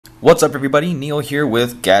What's up everybody, Neil here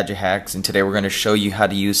with Gadget Hacks, and today we're going to show you how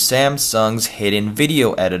to use Samsung's hidden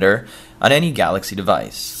video editor on any Galaxy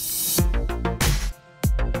device.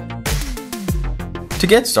 To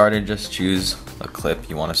get started, just choose a clip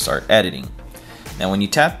you want to start editing. Now when you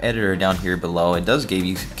tap editor down here below, it does give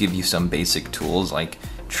you some basic tools like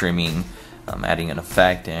trimming, adding an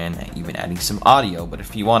effect, and even adding some audio. But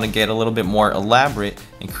if you want to get a little bit more elaborate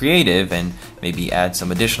and creative and maybe add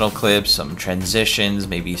some additional clips, some transitions,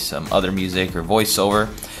 maybe some other music or voiceover,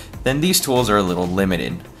 then these tools are a little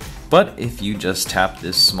limited. But if you just tap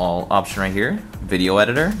this small option right here, video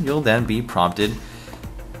editor, you'll then be prompted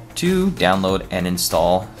to download and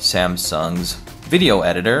install Samsung's video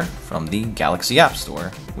editor from the Galaxy App Store,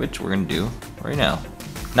 which we're going to do right now.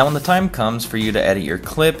 Now when the time comes for you to edit your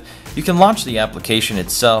clip, you can launch the application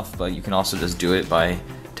itself, but you can also just do it by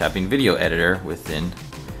tapping video editor within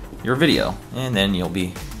your video, and then you'll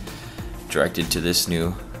be directed to this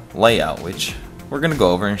new layout, which we're going to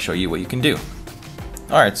go over and show you what you can do.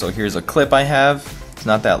 Alright, so here's a clip I have. It's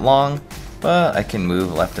not that long, but I can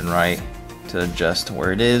move left and right to adjust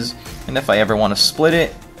where it is, and if I ever want to split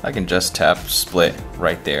it, I can just tap split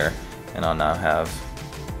right there, and I'll now have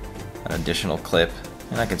an additional clip,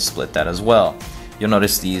 and I can split that as well. You'll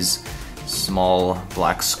notice these small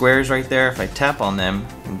black squares right there. If I tap on them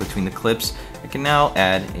in between the clips, I can now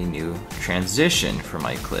add a new transition for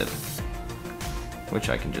my clip, which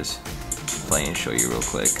I can just play and show you real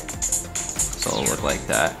quick. So it'll look like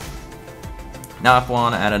that. Now if I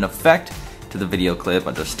want to add an effect to the video clip,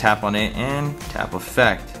 I'll just tap on it and tap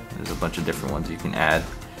effect. There's a bunch of different ones you can add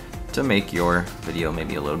to make your video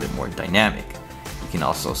maybe a little bit more dynamic. You can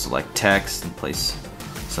also select text and place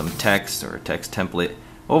some text or a text template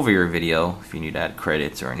over your video if you need to add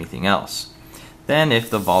credits or anything else. Then if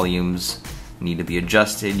the volumes need to be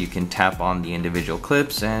adjusted, you can tap on the individual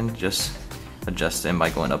clips and just adjust them by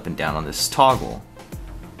going up and down on this toggle.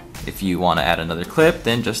 If you want to add another clip,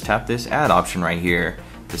 then just tap this add option right here.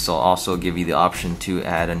 This will also give you the option to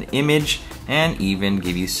add an image and even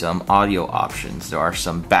give you some audio options. There are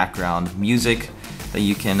some background music that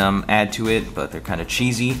you can add to it, but they're kind of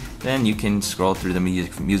cheesy. Then you can scroll through the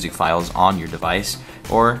music files on your device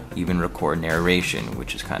or even record narration,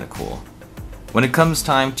 which is kind of cool. When it comes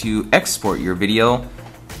time to export your video,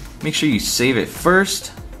 make sure you save it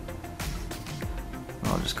first.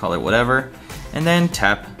 I'll just call it whatever, and then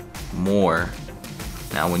tap more.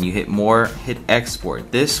 Now when you hit more, hit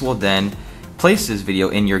export. This will then place this video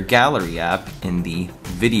in your gallery app in the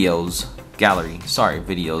videos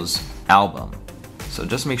album. So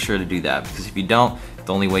just make sure to do that, because if you don't,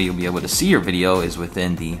 the only way you'll be able to see your video is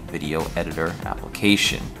within the video editor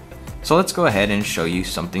application. So let's go ahead and show you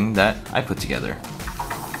something that I put together.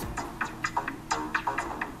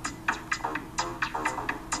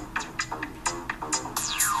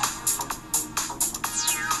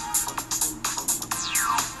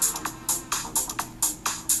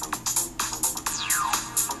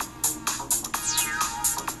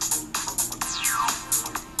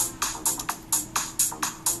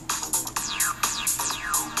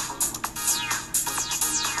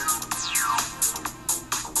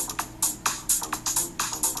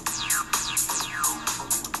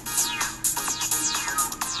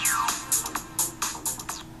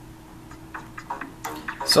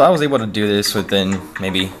 So I was able to do this within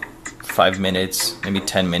maybe 5 minutes, maybe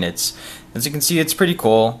 10 minutes. As you can see, it's pretty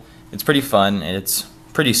cool, it's pretty fun, and it's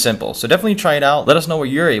pretty simple. So definitely try it out. Let us know what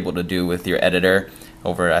you're able to do with your editor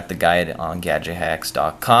over at the guide on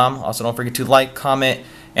gadgethacks.com. Also don't forget to like, comment,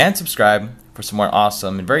 and subscribe for some more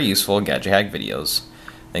awesome and very useful Gadget Hack videos.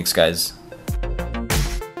 Thanks guys.